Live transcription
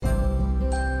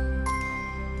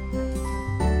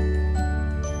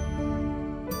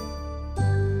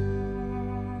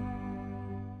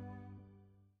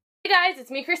guys,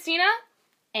 it's me, Christina.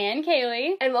 And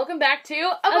Kaylee. And welcome back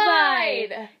to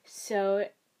Abide! So,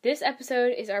 this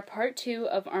episode is our part 2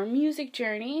 of our music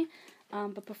journey.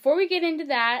 But before we get into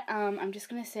that, I'm just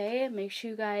going to say, make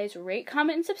sure you guys rate,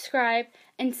 comment, and subscribe,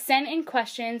 and send in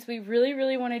questions. We really,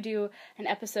 really want to do an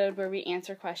episode where we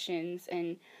answer questions,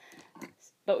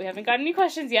 but we haven't got any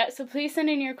questions yet, so please send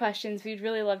in your questions. We'd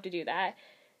really love to do that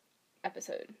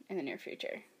episode in the near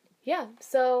future. Yeah,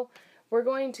 so we're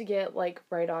going to get,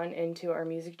 right on into our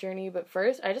music journey, but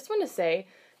first, I just want to say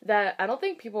that I don't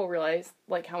think people realize,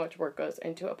 how much work goes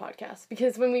into a podcast,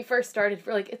 because when we first started,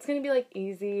 we're it's gonna be,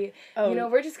 easy,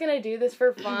 we're just gonna do this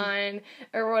for fun,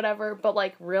 or whatever,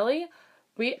 but, really,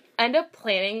 we end up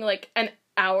planning, an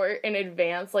hour in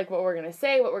advance, what we're gonna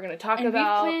say, what we're gonna talk about. And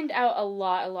we've planned out a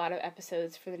lot of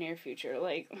episodes for the near future,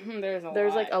 there's a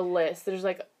lot. A list, there's,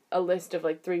 a list of,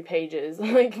 3 pages,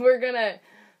 we're gonna...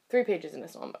 3 pages in a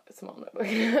small notebook.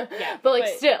 Yeah. but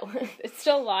still. It's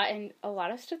still a lot, and a lot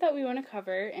of stuff that we want to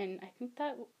cover, and I think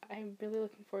that I'm really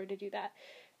looking forward to doing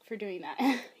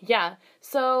that. Yeah.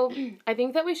 So, I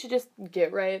think that we should just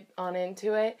get right on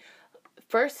into it.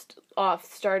 First off,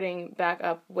 starting back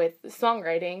up with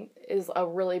songwriting is a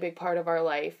really big part of our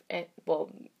life. And,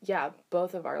 both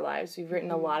of our lives. We've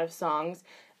written a lot of songs.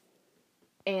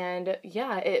 And,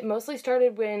 it mostly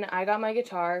started when I got my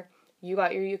guitar, you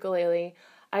got your ukulele.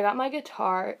 I got my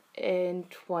guitar in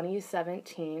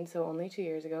 2017, so only 2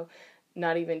 years ago.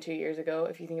 Not even 2 years ago,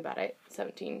 if you think about it.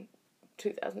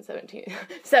 2017.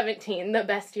 17, the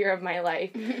best year of my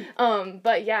life.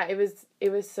 But yeah, it was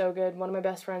so good. One of my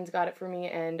best friends got it for me,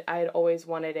 and I had always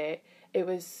wanted it. It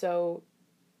was so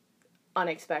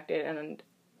unexpected, and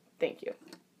thank you.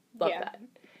 Love that.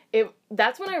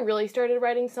 That's when I really started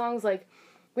writing songs,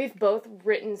 we've both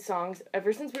written songs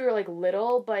ever since we were,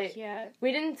 little, but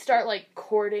we didn't start,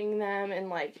 courting them and,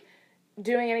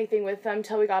 doing anything with them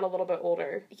till we got a little bit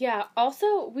older. Yeah,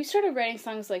 also, we started writing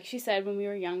songs, like she said, when we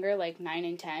were younger, 9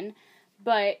 and 10,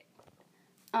 but,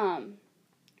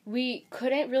 we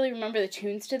couldn't really remember the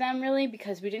tunes to them, really,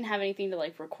 because we didn't have anything to,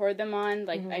 record them on,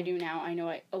 I do now. I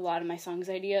know a lot of my song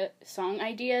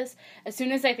ideas, as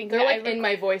soon as I think they're, in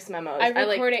my voice memos. I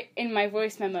record it in my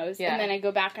voice memos, yeah. And then I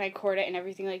go back and I record it and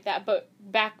everything like that, but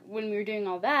back when we were doing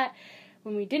all that,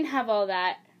 when we didn't have all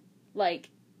that,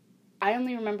 I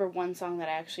only remember one song that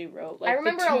I actually wrote, I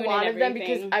remember a lot of them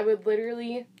because I would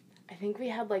literally, I think we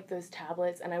had, those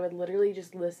tablets, and I would literally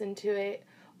just listen to it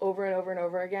over and over and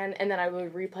over again, and then I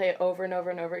would replay it over and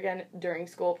over and over again during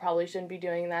school. Probably shouldn't be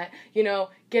doing that,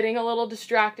 getting a little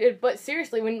distracted, but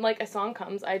seriously, when, a song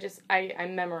comes, I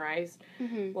memorized,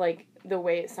 the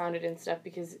way it sounded and stuff,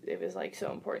 because it was,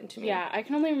 so important to me. Yeah, I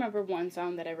can only remember one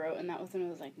song that I wrote, and that was when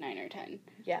I was, 9 or 10.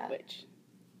 Yeah. Which,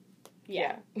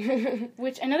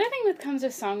 another thing that comes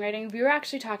with songwriting, we were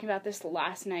actually talking about this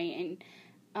last night,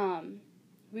 and,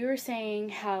 we were saying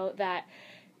how that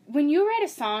when you write a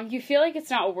song, you feel like it's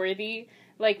not worthy.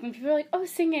 When people are like, oh,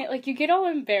 sing it, you get all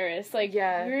embarrassed. We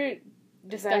were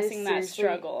discussing that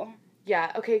struggle.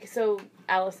 Yeah, okay, so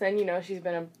Allison, she's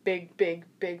been a big, big,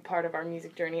 big part of our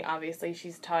music journey, obviously.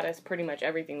 She's taught us pretty much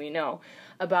everything we know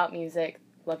about music.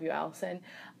 Love you, Allison.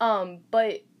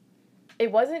 But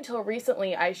it wasn't until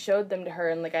recently I showed them to her,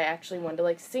 and, I actually wanted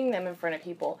to, sing them in front of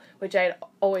people, which I had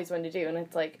always wanted to do, and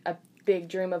it's, a big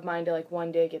dream of mine to,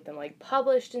 one day get them,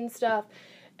 published and stuff.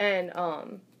 And,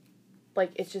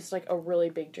 it's just, a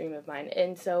really big dream of mine.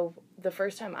 And so, the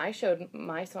first time I showed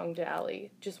my song to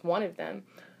Allie, just one of them,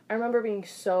 I remember being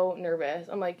so nervous.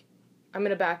 I'm like, I'm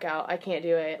gonna back out. I can't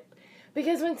do it.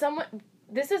 Because when someone...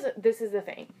 This is the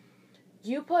thing.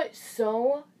 You put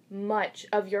so much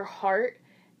of your heart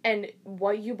and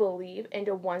what you believe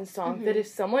into one song that if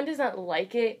someone doesn't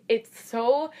like it, it's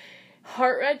so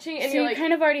heart-wrenching. And so you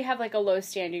kind of already have, a low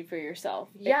standard for yourself.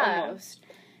 Yeah. Almost.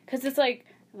 Because it's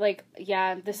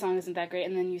this song isn't that great,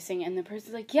 and then you sing it, and the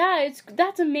person's like, yeah,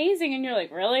 that's amazing, and you're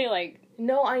like, really?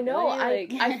 No, I know,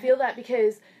 really? I feel that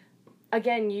because,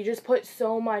 again, you just put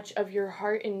so much of your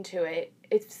heart into it.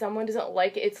 If someone doesn't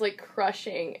like it, it's,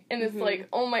 crushing, and it's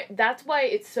oh my, that's why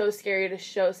it's so scary to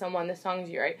show someone the songs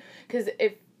you write, because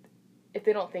if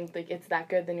they don't think, it's that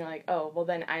good, then you're like, oh, well,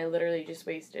 then I literally just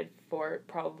wasted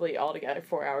probably altogether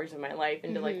 4 hours of my life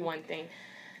into, one thing.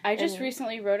 I just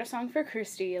recently wrote a song for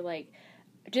Christy,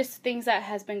 just things that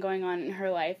has been going on in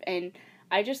her life, and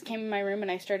I just came in my room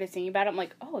and I started singing about it. I'm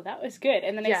like, oh, that was good,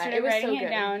 and then I started writing it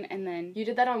down, and then... You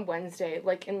did that on Wednesday,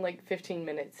 in, 15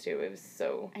 minutes, too. It was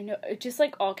so... I know, it just,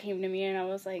 all came to me, and I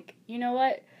was like, you know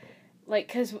what?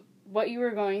 Because what you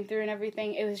were going through and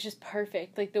everything, it was just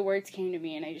perfect. The words came to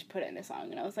me, and I just put it in a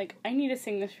song, and I was like, I need to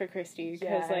sing this for Christy,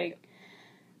 because,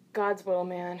 God's will,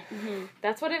 man.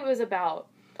 That's what it was about.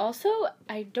 also,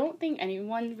 I don't think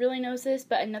anyone really knows this,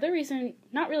 but another reason,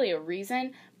 not really a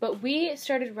reason, but we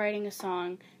started writing a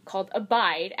song called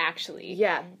Abide, actually.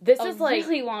 Yeah, this is a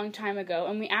really long time ago,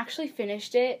 and we actually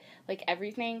finished it, like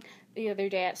everything, the other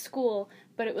day at school,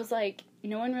 but it was like,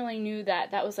 no one really knew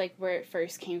that was like where it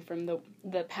first came from,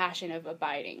 the passion of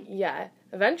abiding. Yeah,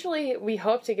 eventually we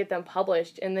hope to get them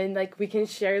published, and then, like, we can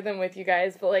share them with you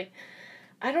guys, but, like,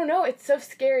 I don't know, it's so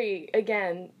scary,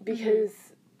 again, because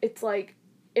it's like,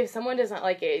 if someone doesn't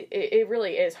like it, it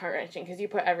really is heart-wrenching, because you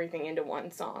put everything into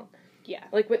one song. Yeah.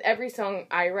 Like, with every song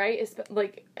I write, it's,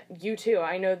 like, you too,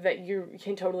 I know that you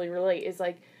can totally relate, is,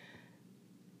 like,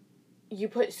 you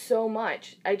put so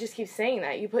much, I just keep saying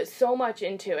that, you put so much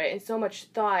into it, and so much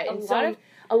thought, and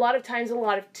a lot of times, a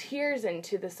lot of tears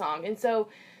into the song, and so,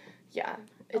 yeah,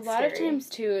 it's a lot scary. of times,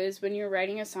 too, is when you're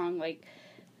writing a song, like,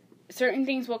 certain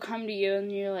things will come to you, and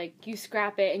you're like, you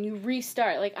scrap it, and you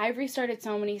restart. Like, I've restarted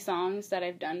so many songs that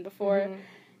I've done before,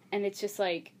 and it's just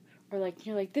like, or like,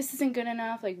 you're like, this isn't good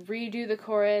enough, like, redo the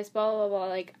chorus, blah, blah, blah,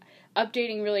 like,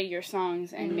 updating really your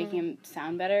songs and making them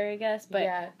sound better, I guess, but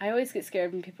I always get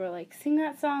scared when people are like, sing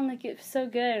that song, like, it's so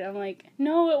good. I'm like,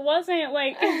 no, it wasn't,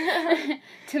 like,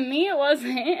 to me, it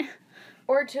wasn't.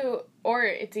 Or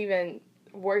it's even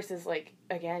worse is, like,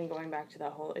 again, going back to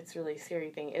that whole, it's really scary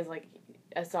thing, is, like,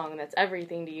 a song that's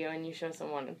everything to you, and you show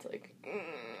someone, it's like,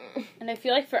 And I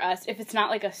feel like for us, if it's not,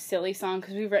 like, a silly song,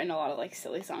 because we've written a lot of, like,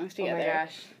 silly songs together. Oh my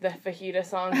gosh, the fajita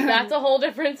song, that's a whole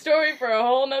different story for a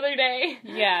whole nother day.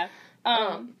 Yeah.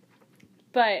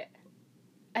 But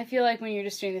I feel like when you're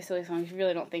just doing the silly songs, you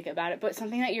really don't think about it, but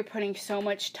something that you're putting so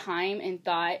much time and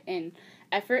thought and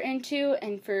effort into,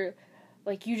 and for,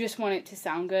 like, you just want it to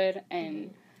sound good,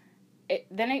 and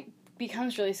then it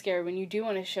becomes really scary when you do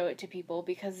want to show it to people,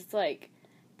 because it's like,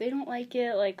 they don't like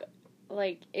it,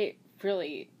 like it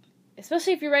really,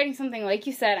 especially if you're writing something, like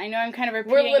you said, I know I'm kind of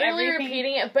repeating We're literally everything.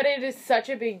 repeating it, but it is such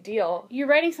a big deal. You're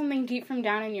writing something deep from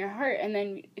down in your heart, and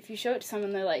then if you show it to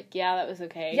someone, they're like, yeah, that was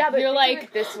okay. Yeah, but you're think like, of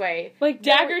it this way. like,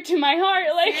 dagger to my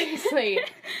heart, like. Seriously.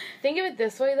 Think of it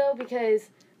this way, though,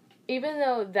 because even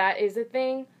though that is a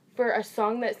thing, for a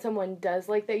song that someone does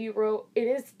like that you wrote, it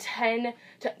is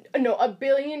a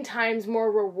billion times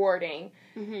more rewarding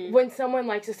when someone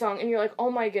likes a song and you're like, oh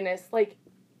my goodness, like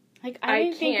I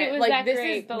didn't think it was like, that this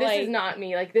great, but this is not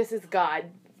me, like, this is God,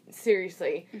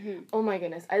 seriously. Oh my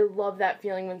goodness, I love that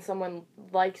feeling when someone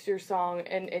likes your song,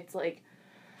 and it's like,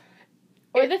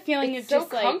 or the feeling of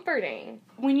just, like, comforting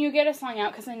when you get a song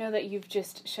out, because I know that you've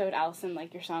just showed Allison,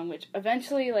 like, your song, which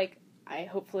eventually, like,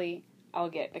 I'll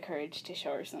get the courage to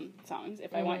show her some songs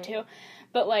if I want to.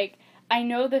 But, like, I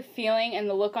know the feeling and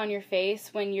the look on your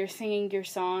face when you're singing your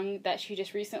song that she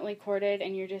just recently recorded,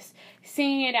 and you're just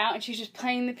singing it out, and she's just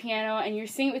playing the piano, and you're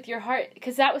singing it with your heart,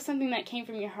 because that was something that came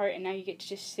from your heart, and now you get to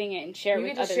just sing it and share it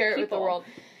with other people. You get to share it with the world.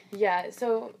 Yeah,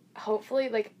 so hopefully,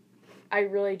 like, I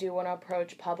really do want to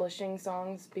approach publishing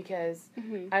songs, because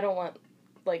I don't want,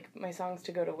 like, my songs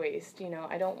to go to waste, you know.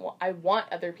 I want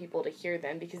other people to hear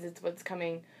them, because it's what's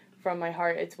coming from my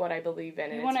heart. It's what I believe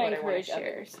in, and it's what I want to share.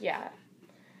 Others. Yeah.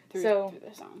 Through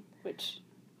the song, which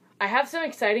I have some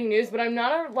exciting news, but I'm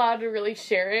not allowed to really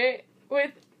share it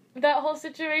with that whole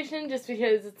situation, just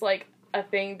because it's, like, a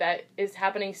thing that is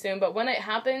happening soon. But when it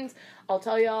happens, I'll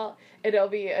tell y'all. It'll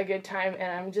be a good time,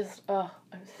 and I'm so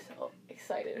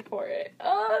excited for it.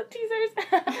 Oh,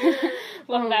 teasers.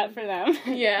 Love that for them.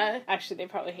 Yeah. Actually, they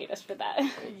probably hate us for that.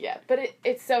 Yeah, but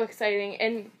it's so exciting,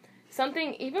 and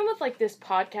something, even with, like, this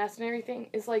podcast and everything,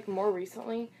 is, like, more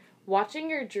recently, watching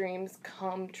your dreams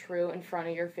come true in front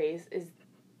of your face is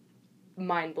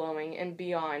mind-blowing and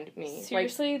beyond me.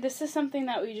 Seriously, like, this is something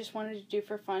that we just wanted to do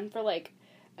for fun for, like,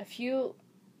 a few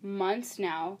months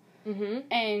now.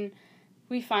 And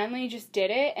we finally just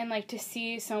did it, and, like, to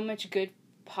see so much good,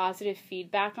 positive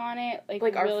feedback on it, like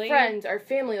really, our friends, our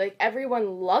family, like,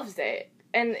 everyone loves it.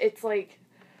 And it's, like...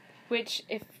 Which,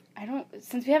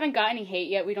 since we haven't got any hate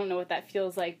yet, we don't know what that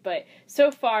feels like, but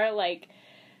so far, like,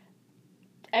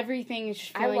 everything is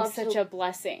just feeling such a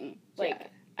blessing. Like,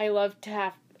 I love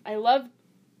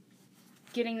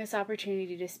getting this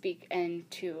opportunity to speak and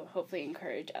to hopefully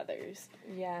encourage others.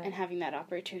 Yeah. And having that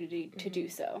opportunity to do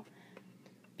so.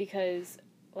 Because,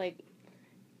 like...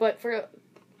 But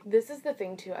this is the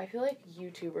thing, too. I feel like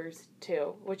YouTubers,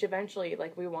 too, which eventually,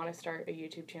 like, we want to start a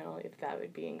YouTube channel if that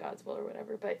would be in God's will or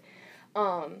whatever, but,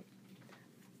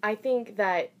 I think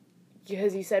that,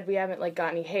 because you said we haven't, like,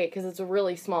 got any hate, because it's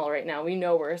really small right now. We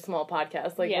know we're a small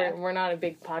podcast. Like, we're not a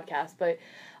big podcast, but,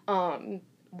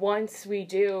 once we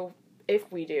do,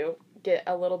 if we do, get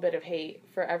a little bit of hate,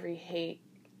 for every hate,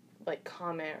 like,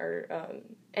 comment or,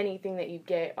 anything that you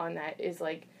get on that is,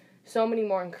 like, so many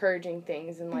more encouraging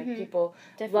things and, like, people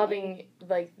Definitely. loving,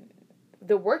 like,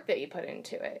 the work that you put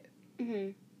into it.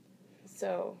 Mm-hmm.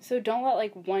 So don't let,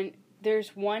 like,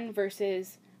 there's one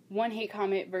hate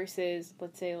comment versus,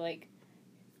 let's say, like,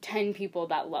 10 people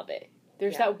that love it.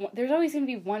 There's there's always going to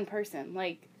be one person,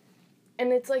 like...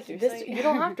 And it's like, this, you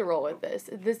don't have to roll with this.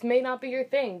 This may not be your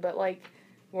thing, but, like,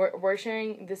 we're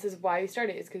sharing, this is why we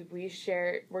started, it's because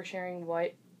we're sharing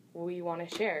what we want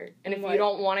to share. And if you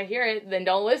don't want to hear it, then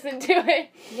don't listen to it.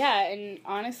 Yeah, and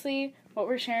honestly, what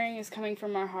we're sharing is coming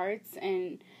from our hearts,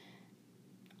 and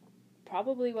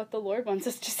probably what the Lord wants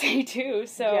us to say, too,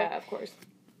 so... Yeah, of course.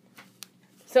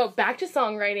 So, back to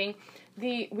songwriting.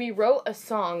 We wrote a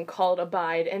song called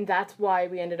Abide, and that's why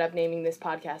we ended up naming this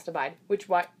podcast Abide.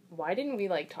 Why didn't we,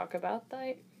 like, talk about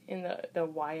that in the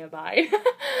why Abide?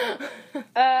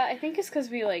 I think it's because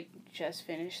we, like, just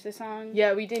finished the song.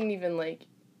 Yeah, we didn't even, like...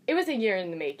 It was a year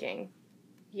in the making.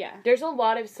 Yeah. There's a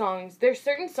lot of songs. There's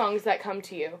certain songs that come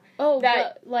to you. Oh,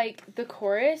 but, like, the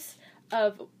chorus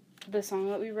of the song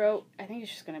that we wrote, I think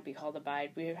it's just going to be called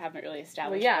Abide. We haven't really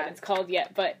established what it's called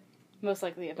yet, but most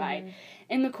likely Abide. Mm-hmm.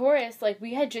 In the chorus, like,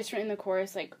 we had just written the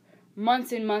chorus, like,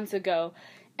 months and months ago.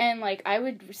 And, like, I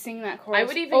would sing that chorus I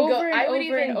would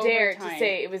even dare to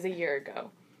say it was a year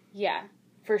ago. Yeah.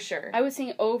 For sure. I would sing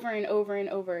it over and over and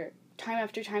over, time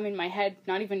after time in my head,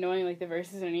 not even knowing, like, the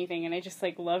verses or anything, and I just,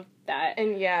 like, loved that.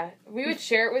 And, yeah, we would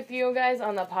share it with you guys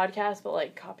on the podcast, but,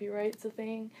 like, copyright's a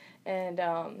thing, and,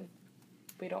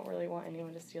 we don't really want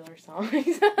anyone to steal our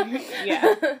songs.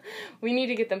 Yeah. We need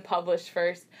to get them published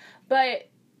first. But,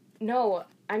 no,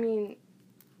 I mean,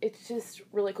 it's just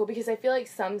really cool, because I feel like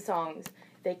some songs...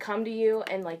 They come to you,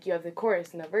 and, like, you have the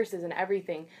chorus and the verses and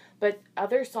everything. But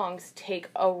other songs take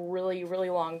a really,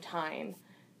 really long time.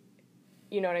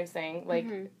 You know what I'm saying? Like,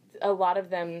 a lot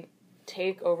of them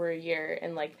take over a year,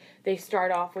 and, like, they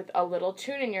start off with a little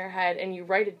tune in your head, and you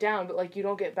write it down, but, like, you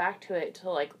don't get back to it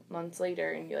till, like, months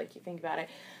later, and you think about it.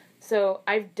 So,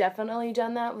 I've definitely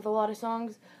done that with a lot of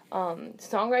songs.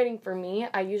 Songwriting, for me,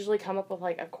 I usually come up with,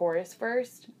 like, a chorus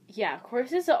first. Yeah,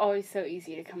 choruses are always so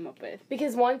easy to come up with.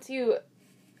 Because once you...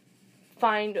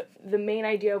 find the main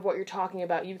idea of what you're talking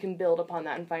about, you can build upon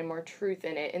that and find more truth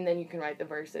in it, and then you can write the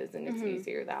verses, and it's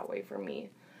easier that way for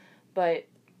me. But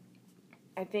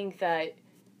I think that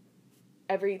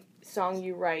every song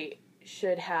you write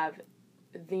should have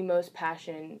the most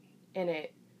passion in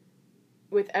it.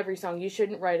 With every song, you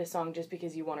shouldn't write a song just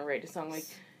because you want to write a song. Like,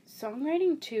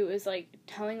 songwriting, too, is, like,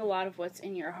 telling a lot of what's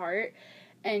in your heart,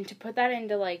 and to put that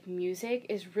into, like, music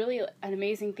is really an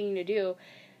amazing thing to do.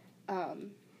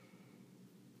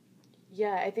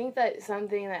 Yeah, I think that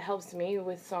something that helps me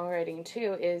with songwriting,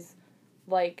 too, is,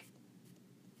 like,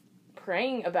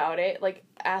 praying about it, like,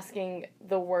 asking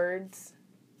the words,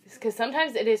 because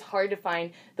sometimes it is hard to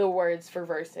find the words for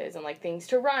verses, and, like, things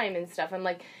to rhyme and stuff, and,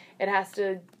 like, it has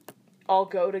to all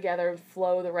go together and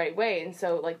flow the right way, and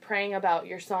so, like, praying about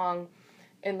your song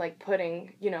and, like,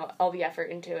 putting, you know, all the effort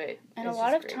into it. And a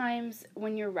lot of times,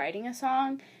 when you're writing a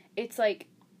song, it's, like,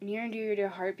 near and dear to your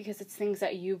heart, because it's things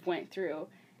that you've went through,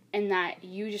 and that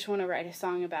you just want to write a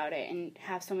song about it and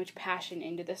have so much passion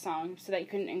into the song so that you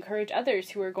can encourage others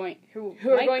who are going through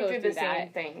the same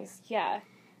things. Yeah.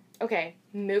 Okay,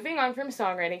 moving on from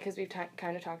songwriting, because we've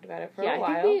kind of talked about it for a while.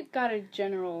 Yeah, I think we got a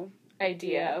general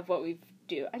idea of what we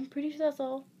do. I'm pretty sure that's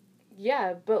all.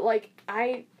 Yeah, but, like,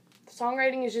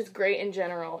 songwriting is just great in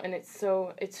general, and it's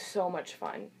so much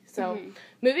fun. So,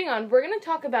 moving on, we're going to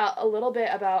talk about a little bit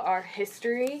about our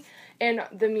history and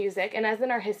the music, and as in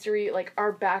our history, like,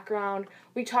 our background.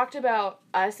 We talked about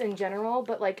us in general,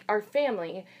 but, like, our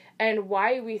family, and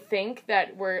why we think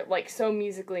that we're, like, so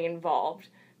musically involved.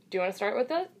 Do you want to start with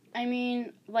that? I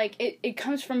mean, like, it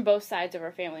comes from both sides of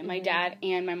our family. My dad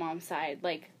and my mom's side,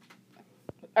 like,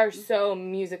 are so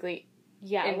musically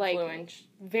influenced.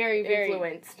 Like, very, very...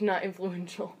 Influenced, not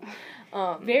influential.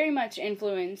 Very much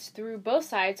influenced through both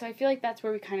sides, so I feel like that's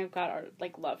where we kind of got our,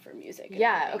 like, love for music.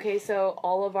 Yeah, okay, so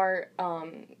all of our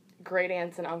great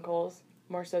aunts and uncles,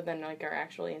 more so than, like, our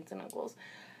actual aunts and uncles,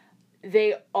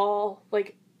 they all,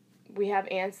 like, we have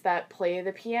aunts that play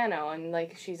the piano, and,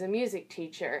 like, she's a music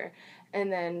teacher, and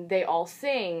then they all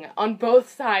sing on both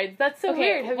sides. That's so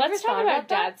weird. Have let's talk about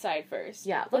Dad's side first.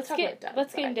 Yeah, let's talk about Dad's side.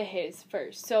 Let's get into his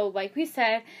first. So, like we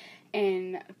said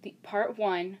in part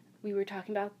 1, we were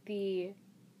talking about the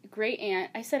great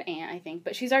aunt. I said aunt, I think,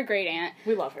 but she's our great aunt.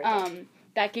 We love her.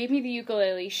 That gave me the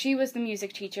ukulele. She was the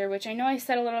music teacher, which I know I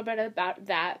said a little bit about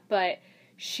that, but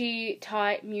she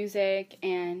taught music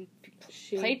and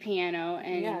played piano.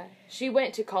 And yeah, she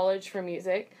went to college for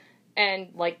music, and,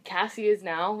 like, Cassie is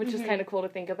now, which is kind of cool to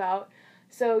think about.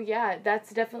 So, yeah,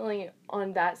 that's definitely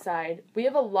on that side. We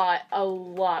have a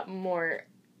lot more.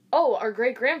 Oh, our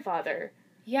great-grandfather.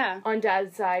 Yeah. On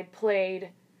Dad's side played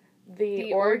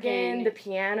the organ, the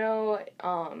piano,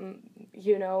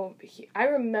 you know, I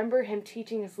remember him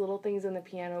teaching us little things on the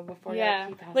piano before he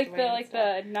passed away.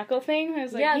 The knuckle thing. I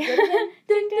was like,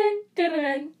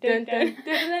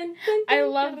 I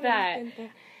love that.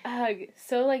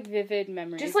 So like vivid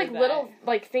memories. Just like little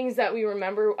like things that we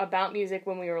remember about music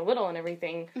when we were little and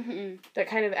everything that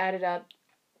kind of added up.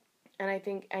 And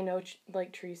I know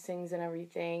like Tree sings and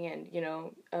everything, and you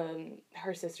know,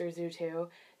 her sisters do too.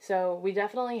 So we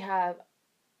definitely have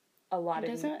a lot of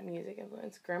music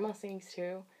influence. Grandma sings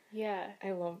too. Yeah,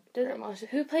 I love Grandma.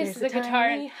 Who plays the guitar?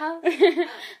 Tiny house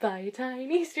by a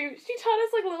tiny stream. She taught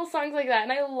us like little songs like that,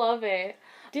 and I love it.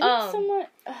 Didn't someone...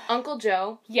 Uncle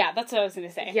Joe. Yeah, that's what I was going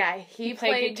to say. Yeah, he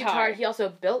played guitar. He also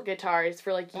built guitars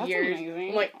for like years. Amazing.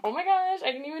 I'm like, oh my gosh,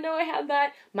 I didn't even know I had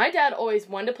that. My dad always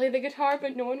wanted to play the guitar,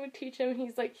 but no one would teach him.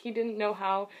 He's like, he didn't know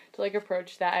how to like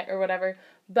approach that or whatever.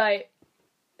 But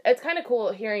it's kind of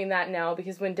cool hearing that now,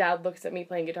 because when Dad looks at me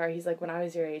playing guitar, he's like, when I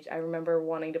was your age, I remember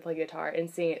wanting to play guitar and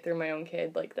seeing it through my own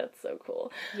kid. Like, that's so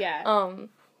cool. Yeah.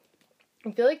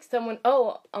 I feel like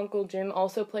Uncle Jim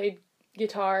also played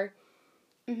guitar.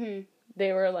 Mm-hmm.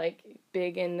 They were, like,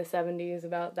 big in the 70s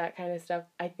about that kind of stuff.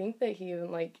 I think that he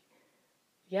even, like,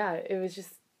 yeah, it was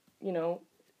just, you know,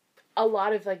 a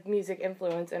lot of, like, music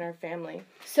influence in our family.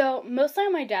 So, mostly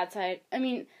on my dad's side, I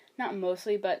mean, not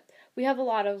mostly, but we have a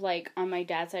lot of, like, on my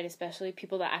dad's side especially,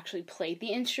 people that actually played the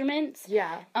instruments.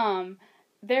 Yeah.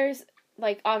 There's,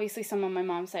 like, obviously some on my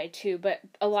mom's side, too, but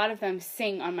a lot of them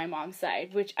sing on my mom's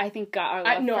side, which I think got our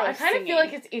love for I kind of feel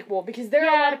like it's equal, because there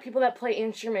are a lot of people that play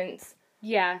instruments.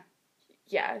 Yeah.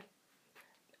 Yeah.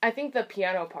 I think the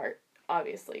piano part,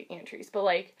 obviously, and Trees, but,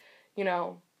 like, you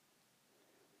know,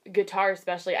 guitar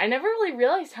especially. I never really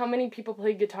realized how many people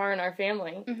played guitar in our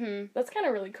family. Mm-hmm. That's kind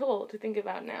of really cool to think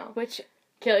about now. Which...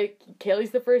 Kaylee's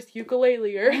the first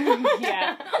ukuleleer.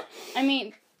 Yeah. I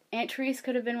mean, Aunt Therese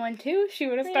could have been one, too. She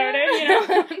would have started, you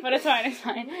know. But it's fine, it's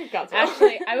fine.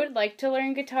 Actually, I would like to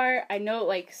learn guitar. I know,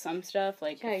 like, some stuff,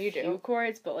 like, yeah, you do. Few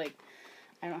chords, but, like,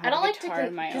 I don't have a guitar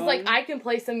of my own. Because, like, I can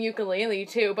play some ukulele,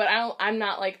 too, but I'm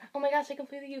not like, oh my gosh, I can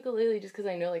play the ukulele just because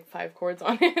I know, like, 5 chords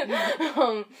on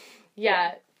it.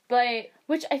 Yeah, but...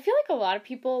 Which I feel like a lot of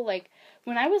people, like,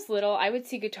 when I was little, I would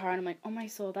see guitar and I'm like, oh my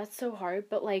soul, that's so hard.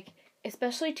 But, like,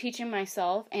 especially teaching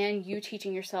myself and you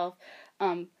teaching yourself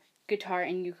guitar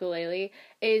and ukulele,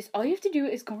 is all you have to do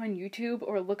is go on YouTube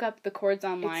or look up the chords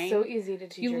online. It's so easy to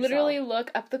teach yourself. You literally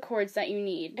look up the chords that you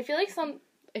need. I feel like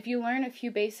if you learn a few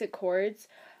basic chords,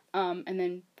 and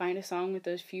then find a song with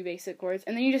those few basic chords,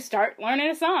 and then you just start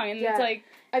learning a song, and it's like...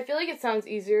 I feel like it sounds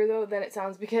easier, though, than it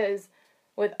sounds, because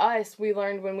with us, we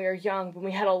learned when we were young, when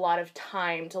we had a lot of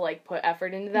time to, like, put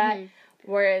effort into that. Mm-hmm.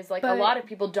 Whereas, like, a lot of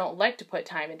people don't like to put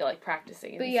time into, like,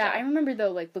 practicing. But yeah, I remember, though,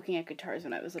 like, looking at guitars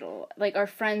when I was little. Like, our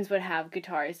friends would have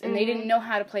guitars, and they didn't know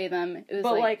how to play them. It was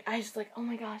I was like, oh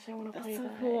my gosh, I want to play that.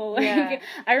 That's so cool. Yeah. Like,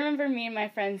 I remember me and my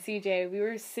friend CJ, we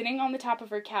were sitting on the top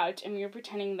of her couch, and we were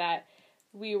pretending that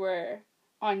we were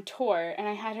on tour, and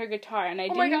I had her guitar, and I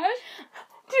didn't... Oh my gosh!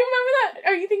 Do you remember that?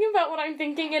 Are you thinking about what I'm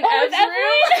thinking in Ev's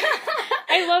room?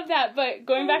 I love that, but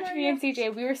going back to me and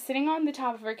CJ, we were sitting on the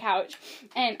top of her couch,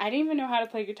 and I didn't even know how to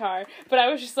play guitar, but I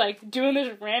was just, like, doing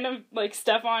this random, like,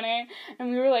 stuff on it, and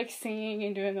we were, like, singing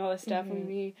and doing all this stuff,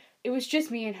 and it was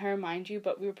just me and her, mind you,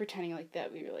 but we were pretending, like,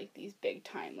 that we were, like, these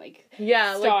big-time, like,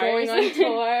 stars. Like, going on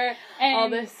tour, and all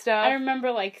this stuff. I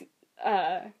remember, like,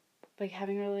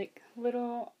 having her, like,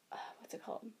 little, what's it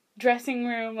called? Dressing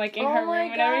room, like, in her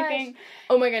room and everything.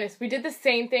 Oh my goodness, we did the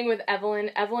same thing with Evelyn.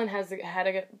 Evelyn had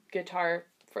a guitar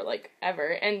for, like, ever,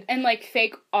 and like,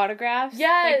 fake autographs.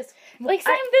 Yes! Like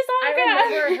sign this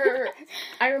autograph!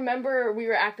 I remember we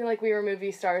were acting like we were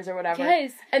movie stars or whatever.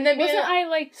 Yes. And then wasn't I,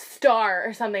 like... Star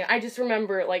or something. I just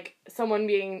remember, like, someone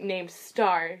being named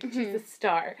Star. Mm-hmm. She's a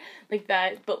star. Like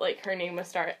that, but, like, her name was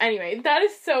Star. Anyway, that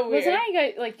is so weird. Wasn't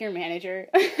I, like, your manager?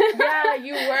 Yeah,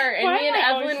 you were. And me and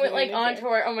Evelyn went, like, on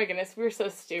tour. Oh my goodness, we were so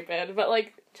stupid. But,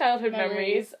 like, childhood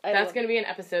memories. That's gonna be an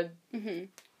episode. Mm-hmm.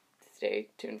 Stay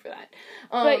tuned for that.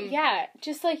 But yeah,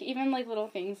 just like even like little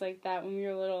things like that when we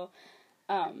were little.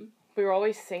 We were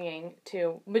always singing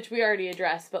too, which we already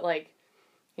addressed, but like,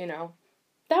 you know.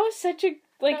 That was such a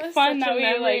fun that we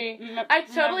like. I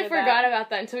totally forgot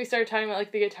about that until we started talking about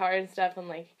like the guitar and stuff, and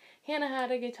like Hannah had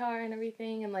a guitar and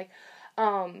everything, and like,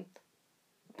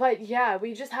 but yeah,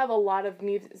 we just have a lot of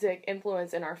music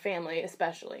influence in our family,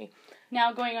 especially.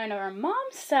 Now going on to our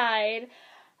mom's side.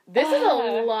 This is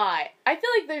a lot. I feel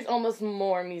like there's almost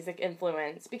more music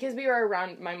influence because we were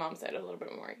around my mom's side a little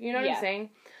bit more. You know what I'm saying?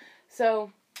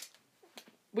 So,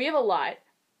 we have a lot.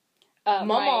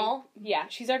 Mama. Yeah,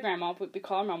 she's our grandma. We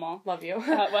call her Mama. Love you.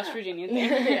 West Virginia thing.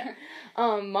 Yeah.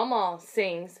 Mama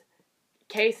sings.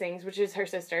 Kay sings, which is her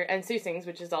sister. And Sue sings,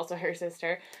 which is also her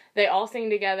sister. They all sing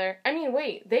together. I mean,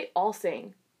 wait. They all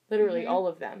sing. Literally, all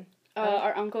of them.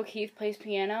 Our Uncle Keith plays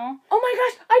piano. Oh my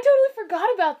gosh, I totally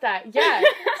forgot about that. Yeah.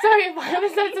 Sorry, why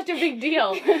was that such a big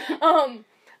deal?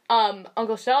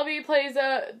 Uncle Shelby plays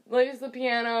the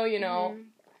piano, you know.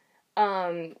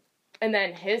 And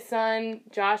then his son,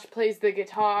 Josh, plays the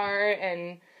guitar,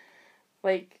 and,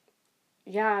 like,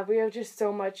 yeah, we have just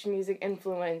so much music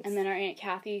influence. And then our Aunt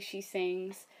Kathy, she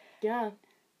sings. Yeah.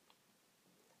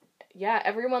 Yeah,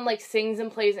 everyone, like, sings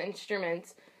and plays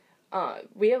instruments. I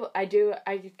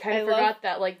kind of forgot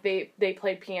that, like, they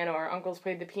played piano, our uncles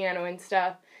played the piano and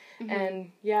stuff,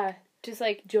 and, yeah. Just,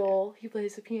 like, Joel, he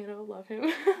plays the piano, love him.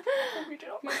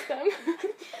 Miss them.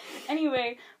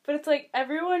 Anyway, but it's, like,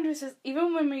 everyone just,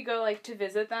 even when we go, like, to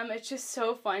visit them, it's just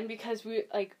so fun because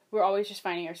we're always just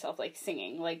finding ourselves, like,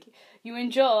 singing. Like, you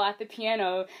and Joel at the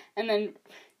piano, and then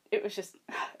it was just,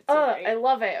 it's so great. I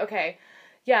love it. Okay.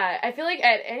 Yeah, I feel like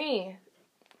at any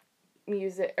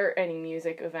music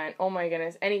event, oh my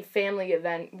goodness, any family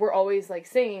event, we're always like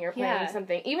singing or playing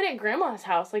something. Even at grandma's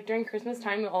house, like during Christmas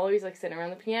time, we'll always like sit around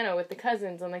the piano with the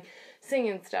cousins and like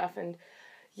singing stuff. And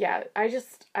yeah,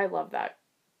 I love that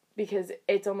because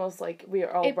it's almost like we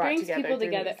are all brought together. It brings people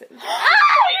together. You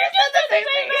did the same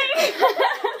thing!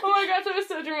 Oh my gosh, that was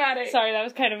so dramatic. Sorry, that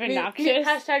was kind of obnoxious.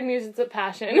 Hashtag music's a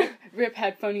passion. Rip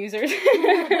headphone users.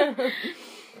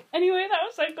 Anyway, that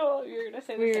was so cool. You were going to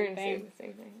say the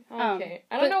same thing. Okay.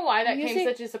 I don't know why that came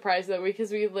such a surprise, though,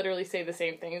 because we literally say the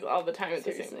same things all the time at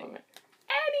the same moment.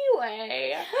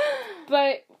 Anyway.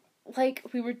 But, like,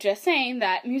 we were just saying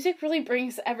that music really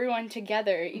brings everyone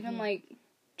together. Even, like,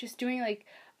 just doing, like,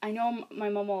 I know my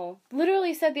mom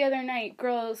literally said the other night,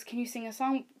 girls, can you sing a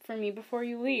song for me before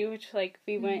you leave? Which, like,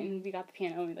 we went and we got the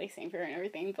piano and we, like, sang for her and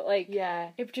everything. But, like,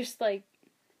 it just, like,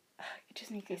 it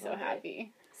just makes me so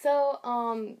happy. So,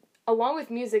 along with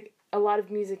music, a lot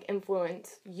of music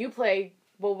influence, you play,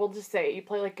 well, we'll just say, you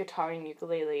play, like, guitar and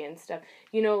ukulele and stuff.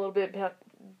 You know a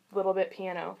little bit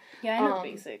piano. Yeah, I know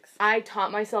the basics. I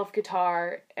taught myself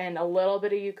guitar and a little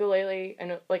bit of ukulele,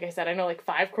 and like I said, I know, like,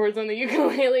 5 chords on the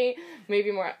ukulele, maybe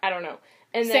more, I don't know.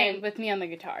 And Same, with me on the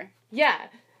guitar. Yeah.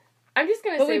 I'm just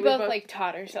gonna say we both, like,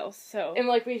 taught ourselves, so. And,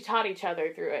 like, we taught each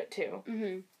other through it, too.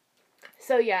 Mm-hmm.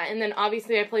 So, yeah, and then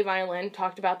obviously I play violin,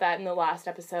 talked about that in the last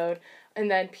episode,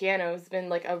 and then piano's been,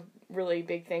 like, a really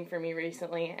big thing for me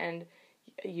recently, and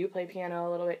you play piano a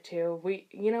little bit, too.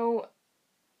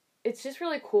 It's just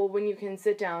really cool when you can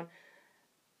sit down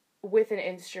with an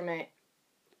instrument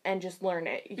and just learn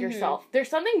it yourself. There's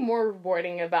something more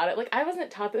rewarding about it. Like, I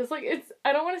wasn't taught this, like,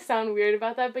 I don't want to sound weird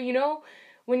about that, but,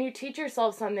 when you teach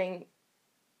yourself something,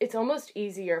 it's almost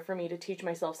easier for me to teach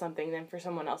myself something than for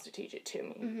someone else to teach it to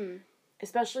me. Mm-hmm.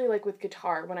 Especially, like, with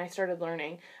guitar, when I started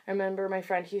learning. I remember my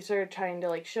friend, he started trying to,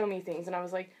 like, show me things, and I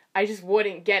was like, I just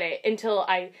wouldn't get it until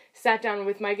I sat down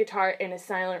with my guitar in a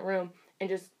silent room and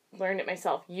just learned it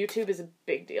myself. YouTube is a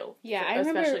big deal. Yeah, I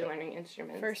remember especially learning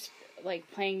instruments. First, like,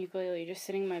 playing ukulele, just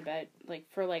sitting in my bed, like,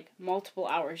 for, like, multiple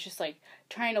hours, just, like,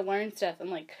 trying to learn stuff, and,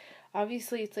 like,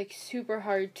 obviously it's, like, super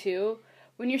hard, too,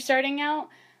 when you're starting out,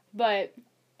 but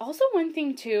also one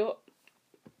thing, too,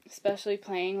 especially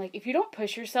playing, like, if you don't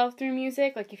push yourself through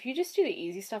music, like, if you just do the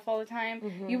easy stuff all the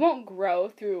time, you won't grow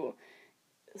through.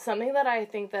 Something that I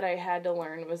think that I had to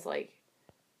learn was, like,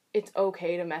 it's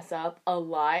okay to mess up a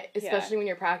lot, especially when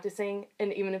you're practicing,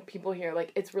 and even if people hear,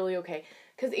 like, it's really okay.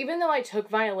 Because even though I took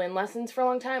violin lessons for a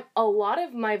long time, a lot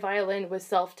of my violin was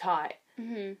self-taught.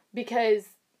 Mm-hmm. Because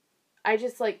I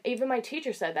just, like, even my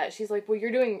teacher said that. She's like, well,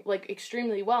 you're doing, like,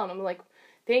 extremely well, and I'm like,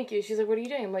 thank you. She's like, what are you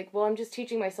doing? I'm like, well, I'm just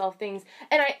teaching myself things.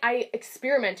 And I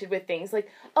experimented with things. Like,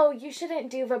 oh, you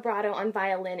shouldn't do vibrato on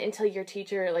violin until your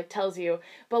teacher, like, tells you.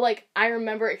 But, like, I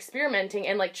remember experimenting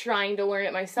and, like, trying to learn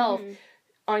it myself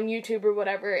on YouTube or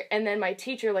whatever. And then my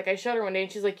teacher, like, I showed her one day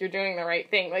and she's like, you're doing the right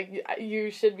thing. Like,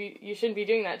 you shouldn't be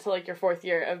doing that till, like, your 4th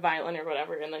year of violin or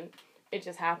whatever. And then it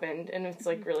just happened. And it's,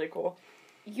 like, really cool.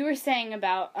 You were saying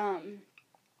about,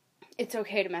 it's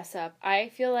okay to mess up. I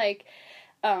feel like,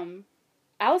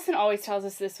 Allison always tells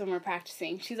us this when we're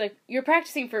practicing. She's like, you're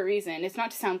practicing for a reason. It's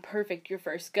not to sound perfect your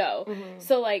first go. Mm-hmm.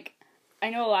 So, like, I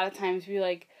know a lot of times we,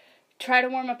 like, try to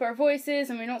warm up our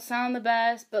voices and we don't sound the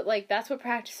best, but, like, that's what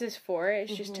practice is for.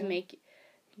 It's just to make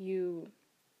you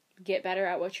get better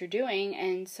at what you're doing.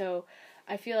 And so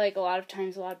I feel like a lot of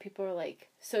times a lot of people are, like,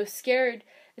 so scared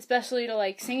especially to,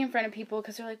 like, sing in front of people,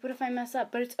 because they're like, what if I mess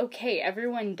up? But it's okay.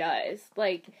 Everyone does.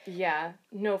 Like... Yeah.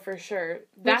 No, for sure.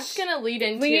 That's going to lead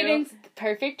into...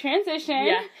 Perfect transition.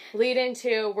 Yeah. Lead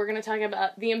into, we're going to talk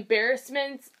about the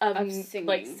embarrassments of singing.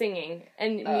 Like, singing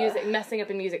and music, messing up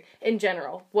in music in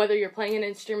general. Whether you're playing an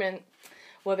instrument,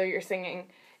 whether you're singing.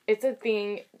 It's a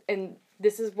thing, and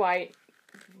this is why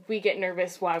we get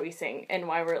nervous why we sing and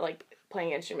why we're, like,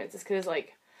 playing instruments. It's because,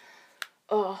 like,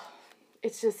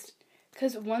 it's just...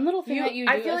 Because one little thing that you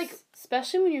do, I feel like,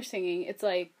 especially when you're singing, it's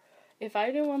like, if I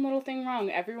do one little thing wrong,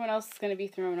 everyone else is going to be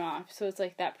thrown off. So it's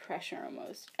like that pressure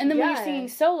almost. And then when you're singing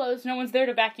solos, no one's there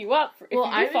to back you up if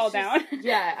you fall down.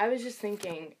 Yeah, I was just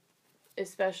thinking,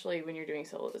 especially when you're doing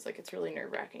solos, like, it's really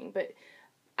nerve-wracking. But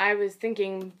I was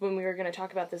thinking, when we were going to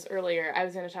talk about this earlier, I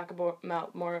was going to talk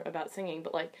about more about singing,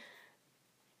 but, like,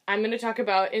 I'm going to talk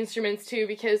about instruments, too,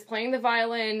 because playing the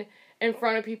violin in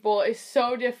front of people is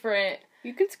so different.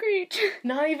 You can screech.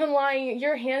 Not even lying.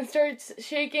 Your hand starts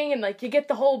shaking and, like, you get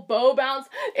the whole bow bounce.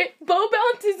 Bow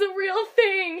bounce is a real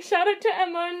thing. Shout out to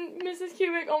Emma and Mrs.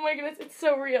 Cubic. Oh my goodness, it's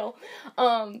so real.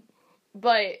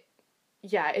 But,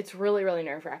 yeah, it's really, really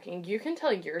nerve-wracking. You can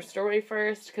tell your story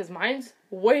first, because mine's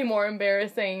way more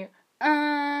embarrassing.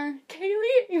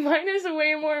 Kaylee, mine is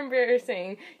way more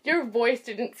embarrassing. Your voice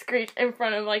didn't screech in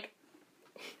front of, like...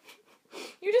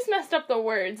 You just messed up the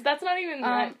words. That's not even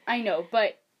that. I know,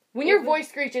 but... When your voice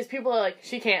screeches, people are like,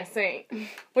 she can't sing.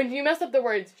 When you mess up the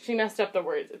words, she messed up the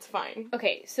words. It's fine.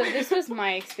 Okay, so this was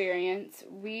my experience.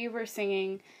 We were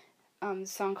singing a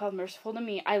song called Merciful to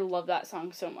Me. I love that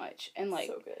song so much. And, like...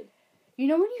 So good. You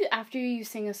know when after you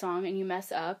sing a song and you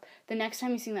mess up, the next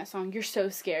time you sing that song, you're so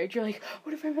scared. You're like,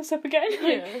 what if I mess up again?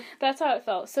 Yeah. That's how it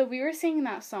felt. So we were singing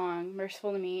that song,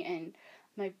 Merciful to Me, and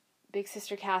my big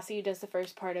sister Cassie does the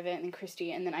first part of it, and then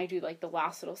Christy, and then I do, like, the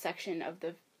last little section of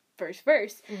the first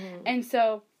verse. Mm-hmm. And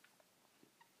so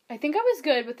I think I was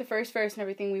good with the first verse and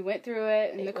everything. We went through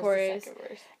it and the chorus. The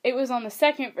verse. It was on the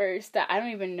second verse that I don't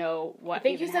even know what. I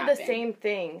think you said happened. The same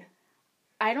thing.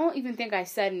 I don't even think I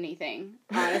said anything,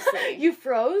 honestly. You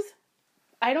froze?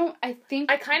 I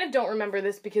kind of don't remember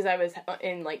this because I was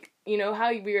in, like, you know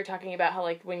how we were talking about how,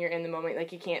 like, when you're in the moment,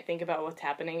 like, you can't think about what's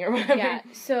happening or whatever. Yeah,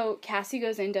 so Cassie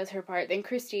goes in, does her part, then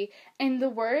Christy, and the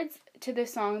words to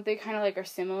this song, they kind of, like, are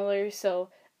similar, so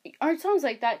aren't songs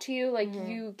like that to you? Like,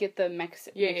 you get the mixed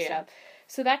up.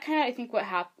 So that kind of, I think, what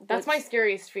happened. That's my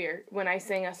scariest fear when I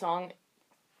sing a song,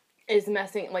 is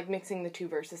mixing the two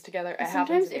verses together. It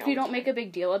sometimes if you don't make a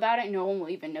big deal about it, no one will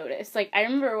even notice. Like, I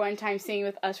remember one time singing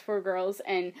with Us Four Girls,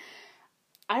 and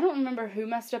I don't remember who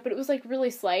messed up, but it was, like, really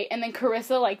slight, and then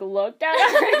Carissa, like, looked at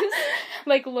us,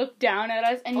 like, looked down at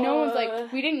us, and no one's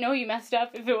like, we didn't know you messed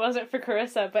up if it wasn't for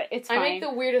Carissa, but it's fine. I make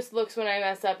the weirdest looks when I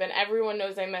mess up, and everyone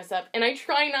knows I mess up, and I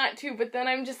try not to, but then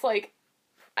I'm just like,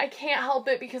 I can't help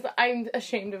it because I'm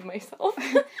ashamed of myself.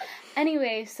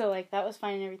 Anyway, so, like, that was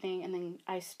fine and everything, and then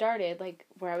I started, like,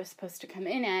 where I was supposed to come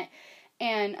in at,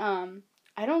 and,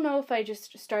 I don't know if I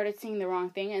just started singing the wrong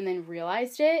thing and then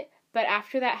realized it, but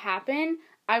after that happened,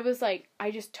 I was like,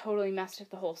 I just totally messed up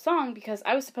the whole song because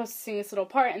I was supposed to sing this little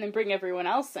part and then bring everyone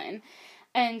else in,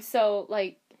 and so,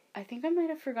 like, I think I might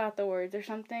have forgot the words or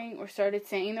something, or started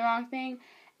saying the wrong thing,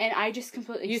 and I just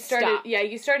completely stopped. Yeah,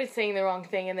 you started saying the wrong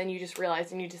thing, and then you just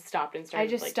realized, and you just stopped and started, I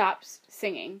just stopped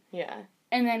singing. Yeah.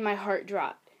 And then my heart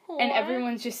dropped. Aww. And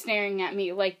everyone's just staring at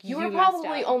me like, you were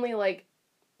probably only, like,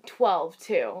 12,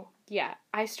 too. Yeah.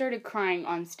 I started crying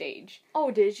on stage. Oh,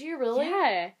 did you really?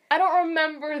 Yeah. I don't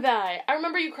remember that. I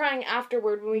remember you crying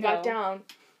afterward when we got down.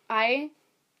 I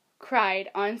cried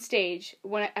on stage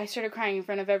when I started crying in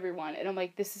front of everyone, and I'm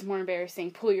like, this is more embarrassing.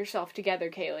 Pull yourself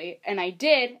together, Kaylee. And I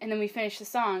did, and then we finished the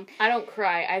song. I don't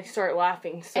cry. I start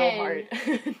laughing so hard.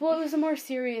 Well, it was a more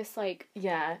serious, like...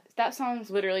 Yeah. That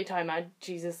song's... literally talking about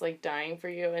Jesus, like, dying for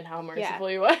you and how merciful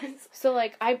he was. So,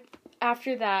 like,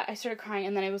 after that, I started crying,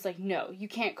 and then I was like, no, you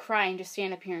can't cry and just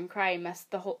stand up here and cry and mess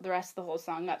the rest of the whole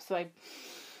song up. So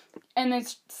and then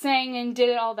sang and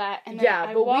did all that, and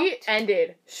then we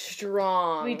ended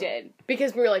strong. We did.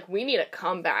 Because we were like, we need a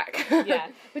comeback. Yeah.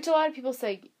 Which a lot of people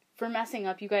say, for messing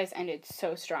up, you guys ended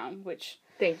so strong, which...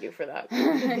 Thank you for that.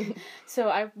 So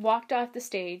I walked off the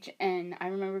stage, and I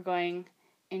remember going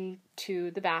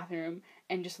into the bathroom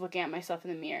and just looking at myself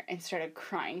in the mirror and started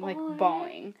crying, like,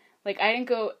 bawling. Like, I didn't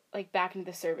go, like, back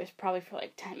into the service probably for,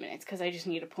 like, 10 minutes because I just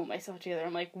needed to pull myself together.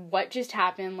 I'm like, what just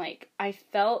happened? Like, I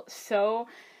felt so...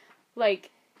 like,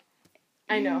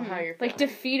 I know how you're feeling. Like,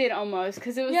 defeated almost,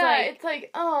 because it was it's like,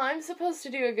 oh, I'm supposed to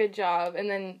do a good job, and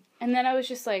then I was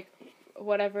just like,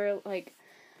 whatever, like,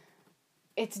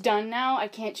 it's done now. I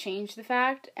can't change the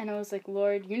fact. And I was like,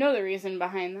 Lord, you know the reason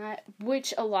behind that.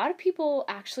 Which a lot of people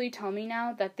actually tell me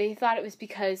now that they thought it was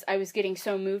because I was getting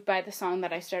so moved by the song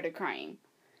that I started crying.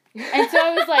 And so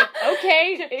I was like,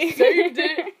 okay. Saved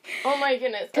it. Oh my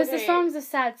goodness. Because the song's a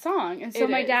sad song. And so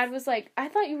my dad was like, I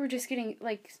thought you were just getting,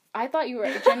 like, I thought you were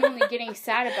genuinely getting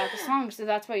sad about the song, so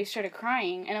that's why you started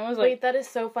crying. And I was like... Wait, that is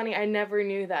so funny. I never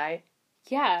knew that.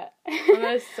 Yeah. Oh,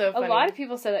 that is so funny. A lot of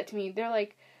people said that to me. They're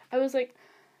like, I was like,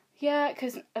 yeah,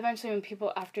 because eventually when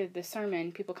people, after the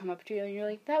sermon, people come up to you and you're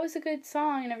like, that was a good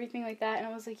song and everything like that. And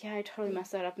I was like, yeah, I totally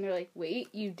messed that up. And they're like, wait,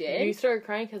 you did? You started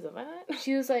crying because of that?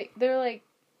 She was like, they were like,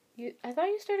 I thought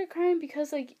you started crying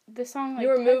because, like, the song, like, you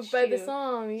were moved by you. the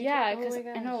song. Yeah, because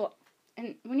I know,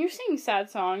 and when you're singing sad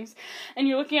songs, and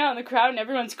you're looking out in the crowd and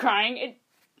everyone's crying,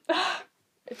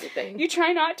 it's a thing. You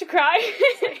try not to cry.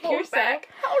 Hold it back.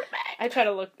 I try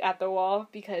to look at the wall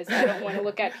because I don't want to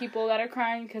look at people that are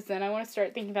crying, because then I want to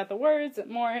start thinking about the words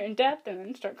more in depth and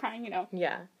then start crying, you know.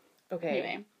 Yeah. Okay.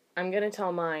 Anyway. I'm going to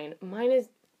tell mine. Mine is,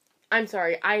 I'm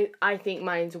sorry, I think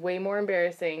mine's way more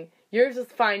embarrassing. Yours is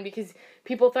fine because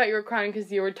people thought you were crying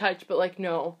because you were touched, but, like,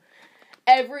 no.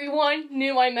 Everyone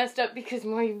knew I messed up because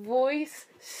my voice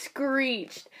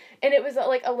screeched. And it was,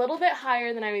 like, a little bit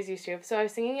higher than I was used to. So I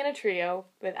was singing in a trio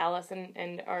with Alice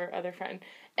and our other friend.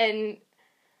 And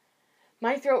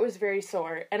my throat was very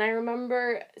sore. And I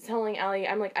remember telling Allie,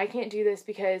 I'm like, I can't do this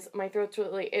because my throat's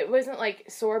really... It wasn't, like,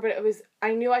 sore, but it was...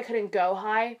 I knew I couldn't go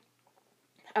high.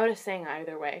 I would have sang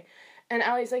either way. And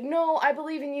Allie's like, no, I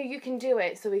believe in you, you can do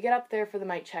it. So we get up there for the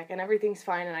mic check, and everything's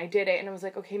fine, and I did it, and I was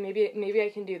like, okay, maybe I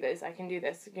can do this,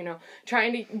 you know,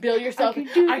 trying to build yourself, I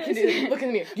can do this, look in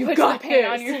the mirror, you got this,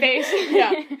 on your face.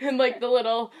 Yeah, and, like, the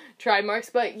little try marks,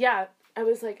 but, yeah, I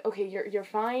was like, okay, you're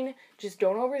fine, just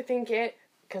don't overthink it,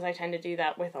 because I tend to do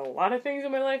that with a lot of things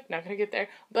in my life, not gonna get there,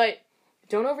 but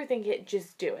don't overthink it,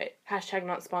 just do it. #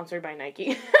 not sponsored by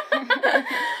Nike.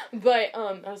 But,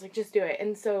 I was like, just do it,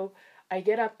 and so I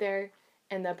get up there,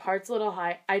 and the part's a little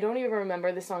high. I don't even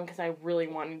remember the song because I really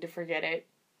wanted to forget it.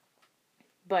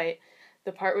 But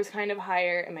the part was kind of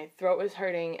higher, and my throat was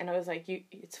hurting, and I was like,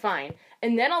 it's fine.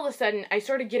 And then all of a sudden, I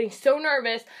started getting so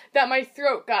nervous that my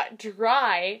throat got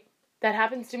dry. That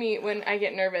happens to me when I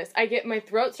get nervous. My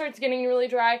throat starts getting really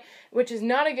dry, which is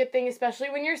not a good thing, especially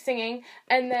when you're singing.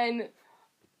 And then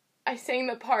I sang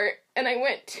the part, and I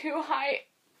went too high,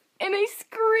 and I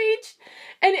screeched,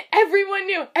 and everyone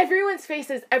knew. Everyone's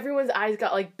faces, everyone's eyes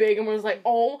got, like, big, and was like,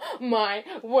 oh my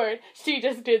word, she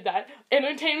just did that.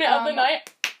 Entertainment of the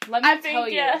night. Let me tell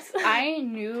you, yes.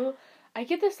 I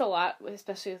get this a lot,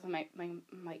 especially with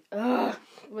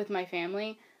with my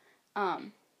family.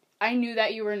 I knew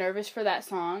that you were nervous for that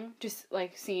song, just,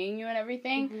 like, seeing you and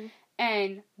everything. Mm-hmm.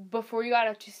 And before you got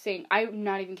up to sing, I'm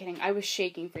not even kidding, I was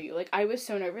shaking for you. Like, I was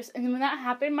so nervous. And then when that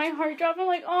happened, my heart dropped. I'm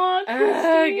like, oh,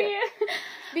 Christy.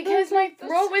 Because my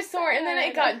throat was sore, and then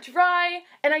it got dry,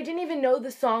 and I didn't even know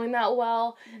the song that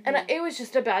well. Mm-hmm. And it was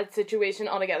just a bad situation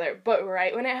altogether. But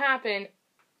right when it happened,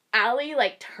 Allie,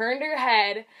 like, turned her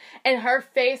head, and her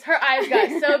eyes got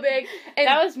so big. And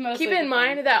that was mostly keep in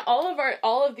mind that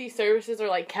all of these services are,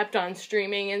 like, kept on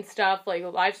streaming and stuff, like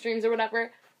live streams or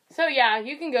whatever. So, yeah,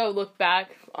 you can go look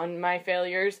back on my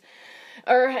failures,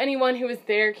 or anyone who was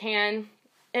there can.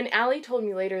 And Allie told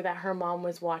me later that her mom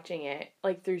was watching it,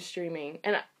 like, through streaming.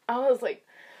 And I was like,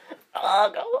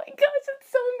 oh my gosh, it's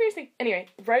so embarrassing. Anyway,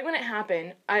 right when it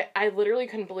happened, I literally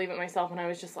couldn't believe it myself, and I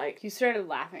was just like... You started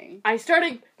laughing. I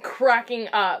started cracking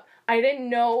up. I didn't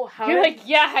know how You're like,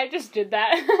 yeah, I just did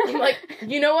that. I'm like,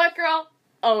 you know what, girl?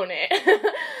 Own it.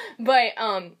 But,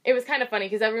 it was kind of funny,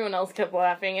 because everyone else kept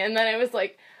laughing, and then it was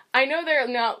like... I know they're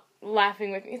not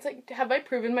laughing with me. It's like, have I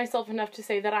proven myself enough to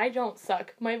say that I don't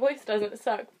suck? My voice doesn't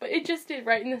suck, but it just did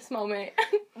right in this moment.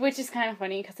 Which is kind of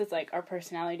funny, because it's, like, our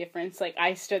personality difference. Like,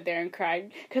 I stood there and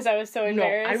cried, because I was so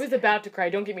embarrassed. No, I was about to cry.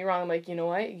 Don't get me wrong. I'm like, you know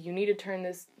what? You need to turn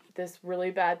this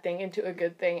really bad thing into a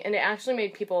good thing. And it actually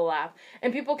made people laugh.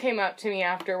 And people came up to me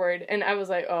afterward, and I was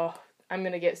like, oh, I'm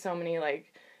gonna get so many, like,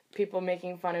 people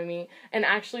making fun of me, and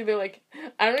actually they're like,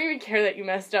 I don't even care that you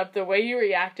messed up, the way you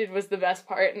reacted was the best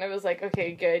part. And I was like,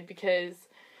 okay, good, because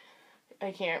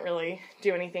I can't really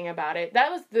do anything about it. That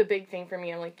was the big thing for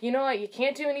me. I'm like, you know what, you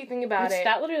can't do anything about it.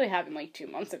 That literally happened like 2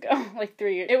 months ago. Like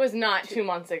 3 years. It was not 2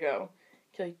 months ago.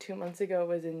 Like 2 months ago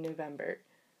was in November.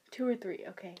 2 or 3,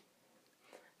 okay.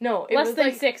 No, it less was than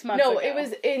like 6 months ago. No, it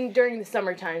was during the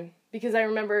summertime, because I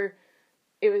remember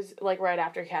it was like right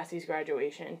after Cassie's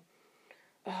graduation.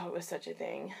 Oh, it was such a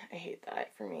thing. I hate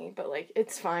that for me. But, like,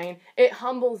 it's fine. It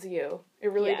humbles you. It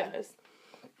really does.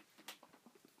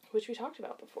 Which we talked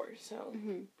about before, so.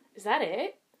 Mm-hmm. Is that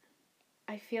it?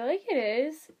 I feel like it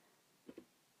is.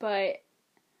 but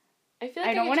I feel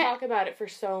like I don't talk about it for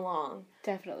so long.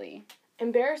 Definitely.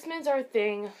 Embarrassments are a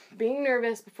thing. Being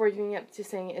nervous before you get up to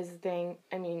sing is a thing.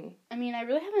 I mean, I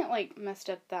really haven't, like, messed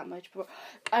up that much before.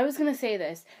 I was gonna say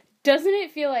this. Doesn't it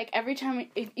feel like every time,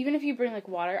 even if you bring, like,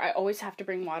 water, I always have to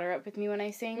bring water up with me when I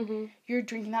sing. Mm-hmm. You're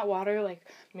drinking that water, like...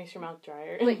 Makes your mouth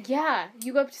drier. Like, yeah.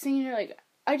 You go up to sing and you're like,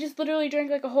 I just literally drank,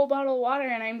 like, a whole bottle of water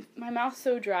and my mouth's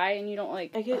so dry and you don't,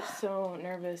 like... I get so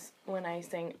nervous when I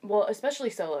sing. Well, especially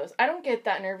solos. I don't get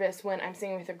that nervous when I'm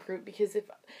singing with a group because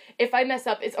if I mess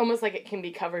up, it's almost like it can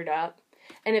be covered up.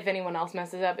 And if anyone else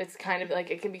messes up, it's kind of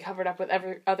like it can be covered up with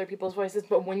other people's voices.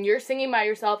 But when you're singing by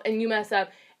yourself and you mess up,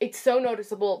 it's so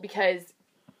noticeable because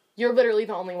you're literally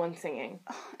the only one singing.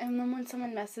 And then when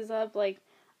someone messes up, like,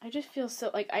 I just feel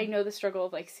so, like, I know the struggle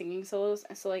of, like, singing solos.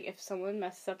 So, like, if someone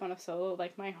messes up on a solo,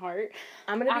 like, my heart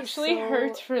actually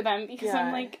hurts for them because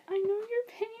I'm like, I know your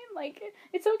pain. Like,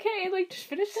 it's okay. Like, just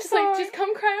finish the song. Like, just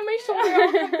come cry on my shoulder.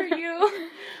 I'll comfort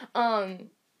you.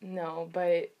 No,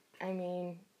 but, I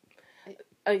mean...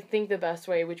 I think the best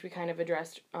way, which we kind of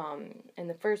addressed in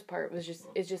the first part, is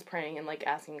just praying and, like,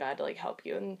 asking God to, like, help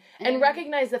you. And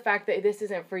recognize the fact that this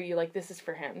isn't for you, like, this is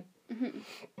for Him. Mm-hmm.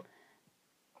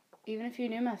 Even if you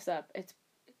do mess up, it's...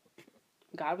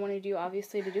 God wanted you,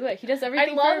 obviously, to do it. He does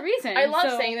everything for a reason. I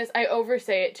love saying this. I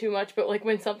oversay it too much, but, like,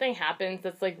 when something happens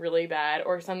that's, like, really bad,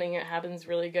 or something that happens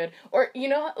really good, or, you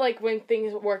know, like, when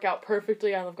things work out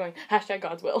perfectly, I love going,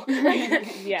 #God's will.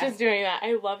 Yeah. Just doing that.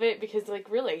 I love it because, like,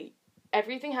 really...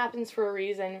 Everything happens for a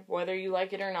reason, whether you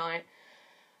like it or not.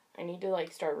 I need to,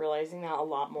 like, start realizing that a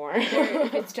lot more.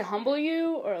 If it's to humble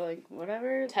you, or, like,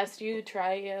 whatever. Test you,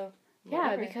 try you.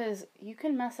 Whatever. Yeah, because you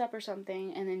can mess up or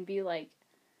something, and then be, like,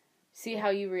 see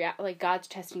how you react. Like, God's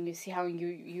testing you, see how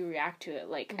you react to it.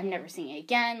 Like, I'm never singing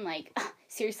again. Like,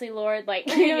 seriously, Lord? Like,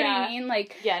 you know what I mean?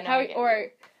 Like, yeah, no,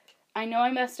 I know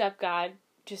I messed up, God.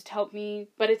 Just help me.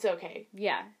 But it's okay.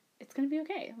 Yeah. It's gonna be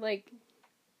okay. Like...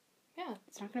 Yeah.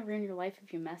 It's not going to ruin your life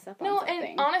if you mess up on something. No,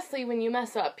 and honestly, when you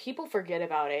mess up, people forget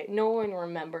about it. No one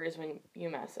remembers when you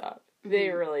mess up. Mm-hmm. They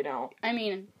really don't. I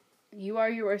mean, you are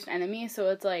your worst enemy, so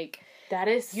it's like... That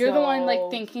is You're the one,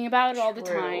 like, thinking about it all the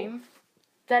time.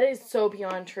 That is so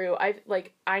beyond true.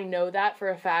 I know that for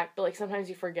a fact, but, like, sometimes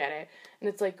you forget it. And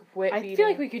it's like, I feel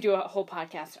like we could do a whole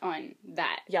podcast on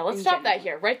that. Yeah, let's stop that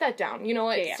here. Write that down. You know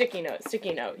what? Yeah. Sticky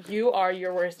note. You are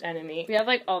your worst enemy. We have,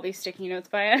 like, all these sticky notes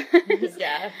by us.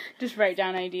 Yeah. Just write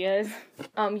down ideas.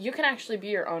 You can actually be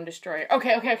your own destroyer.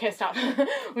 Okay, stop.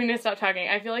 We need to stop talking.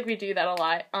 I feel like we do that a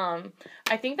lot.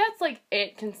 I think that's, like,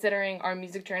 it, considering our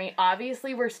music journey.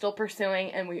 Obviously, we're still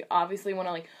pursuing, and we obviously want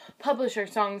to, like, publish our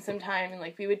songs sometime, and,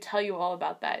 like, we would tell you all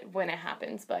about that when it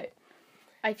happens, but...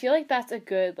 I feel like that's a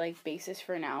good, like, basis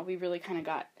for now. We really kind of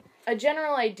got... a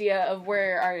general idea of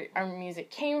where our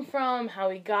music came from, how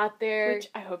we got there. Which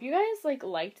I hope you guys, like,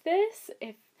 liked this.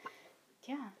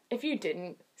 If you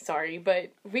didn't, sorry,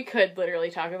 but we could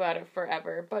literally talk about it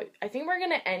forever. But I think we're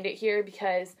going to end it here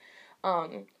because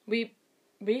we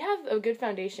have a good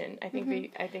foundation. I think we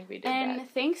did that. And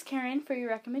thanks, Karen, for your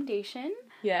recommendation.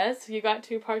 Yes, you got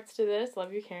 2 parts to this.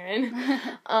 Love you, Karen.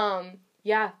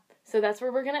 Yeah, so that's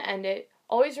where we're going to end it.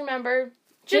 Always remember,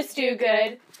 just do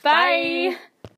good. Bye.